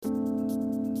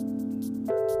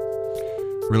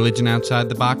Religion Outside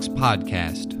the Box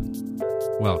podcast.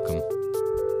 Welcome.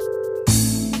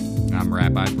 I'm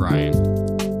Rabbi Brian.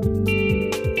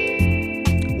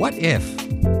 What if?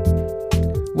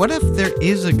 What if there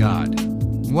is a God?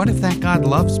 What if that God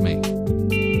loves me?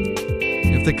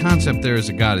 If the concept there is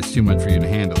a God is too much for you to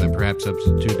handle, then perhaps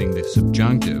substituting the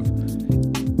subjunctive,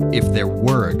 if there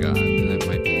were a God, then that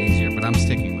might be easier, but I'm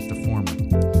sticking with the former.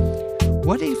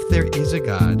 What if there is a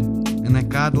God, and that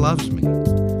God loves me?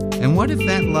 And what if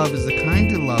that love is the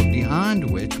kind of love beyond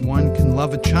which one can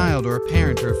love a child or a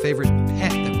parent or a favorite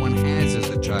pet that one has as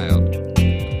a child?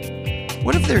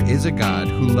 What if there is a God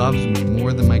who loves me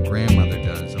more than my grandmother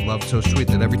does, a love so sweet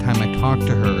that every time I talk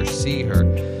to her or see her,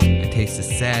 I taste the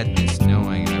sadness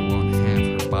knowing I won't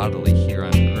have her bodily here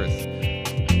on earth?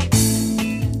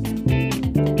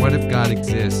 What if God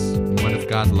exists, and what if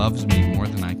God loves me more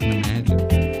than I can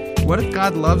imagine? What if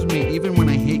God loves me even when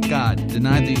I hate God,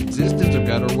 deny the existence of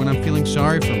God, or when I'm feeling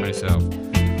sorry for myself?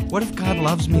 What if God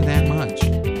loves me that much?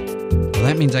 Well,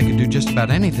 that means I can do just about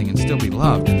anything and still be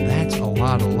loved, and that's a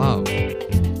lot of love.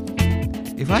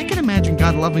 If I could imagine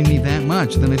God loving me that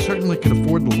much, then I certainly could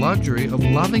afford the luxury of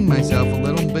loving myself a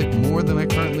little bit more than I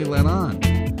currently let on.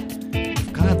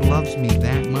 If God loves me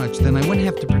that much, then I wouldn't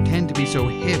have to pretend to be so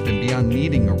hip and beyond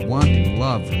needing or wanting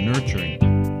love or nurturing.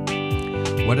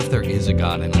 What if there is a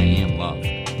God and I am loved?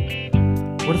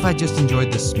 What if I just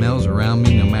enjoyed the smells around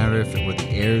me, no matter if it were the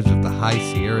airs of the high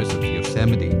Sierras of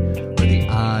Yosemite or the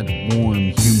odd,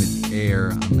 warm, humid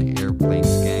air on the airplane's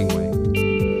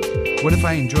gangway? What if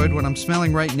I enjoyed what I'm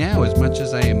smelling right now as much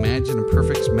as I imagine a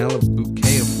perfect smell of a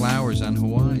bouquet of flowers on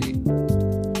Hawaii?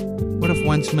 What if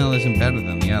one smell isn't better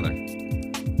than the other?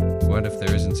 What if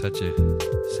there isn't such a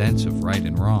sense of right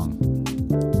and wrong?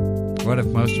 What if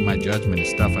most of my judgment is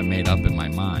stuff I made up in my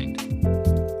mind?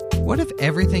 What if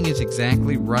everything is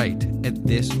exactly right at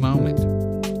this moment?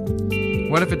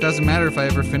 What if it doesn't matter if I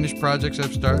ever finish projects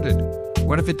I've started?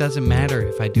 What if it doesn't matter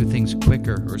if I do things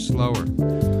quicker or slower?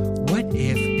 What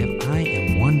if I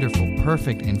am wonderful,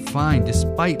 perfect, and fine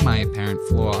despite my apparent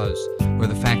flaws or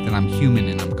the fact that I'm human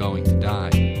and I'm going to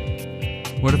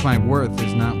die? What if my worth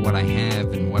is not what I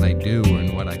have and what I do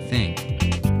and what I think?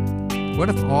 What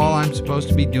if all I'm supposed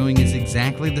to be doing is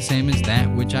exactly the same as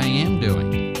that which I am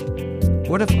doing?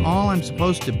 What if all I'm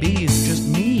supposed to be is just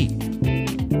me?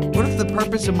 What if the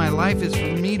purpose of my life is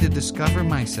for me to discover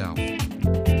myself?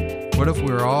 What if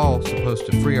we're all supposed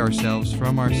to free ourselves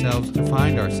from ourselves to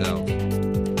find ourselves?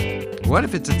 What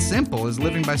if it's as simple as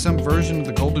living by some version of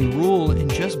the golden rule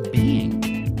and just being?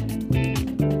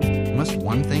 Must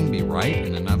one thing be right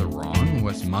and another wrong?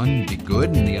 Must one be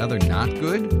good and the other not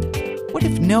good? What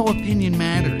if no opinion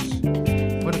matters?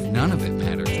 What if none of it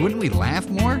matters? Wouldn't we laugh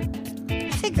more?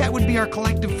 I think that would be our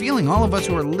collective feeling, all of us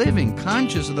who are living,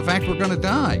 conscious of the fact we're going to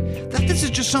die, that this is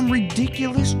just some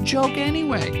ridiculous joke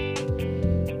anyway.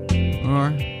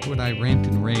 Or would I rant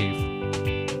and rave?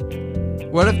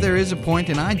 What if there is a point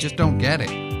and I just don't get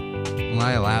it? Will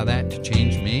I allow that to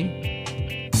change me?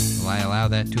 Will I allow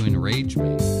that to enrage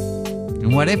me?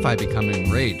 And what if I become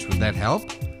enraged? Would that help?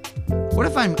 What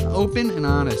if I'm open and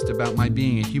honest about my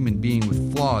being a human being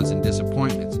with flaws and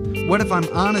disappointments? What if I'm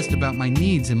honest about my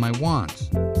needs and my wants?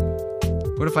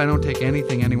 What if I don't take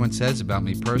anything anyone says about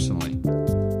me personally?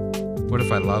 What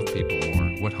if I love people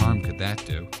more? What harm could that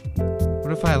do?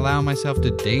 What if I allow myself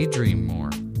to daydream more?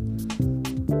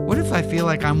 What if I feel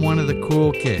like I'm one of the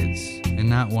cool kids and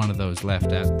not one of those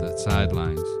left at the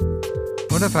sidelines?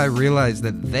 What if I realize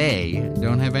that they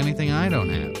don't have anything I don't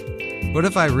have? What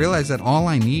if I realize that all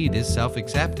I need is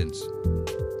self-acceptance?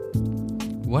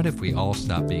 What if we all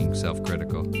stop being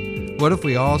self-critical? What if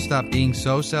we all stop being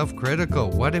so self-critical?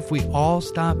 What if we all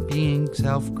stop being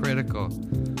self-critical?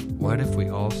 What if we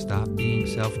all stop being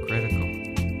self-critical?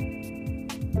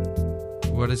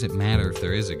 What does it matter if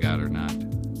there is a God or not?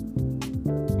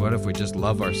 What if we just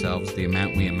love ourselves the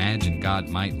amount we imagine God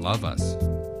might love us?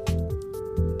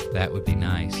 That would be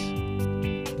nice.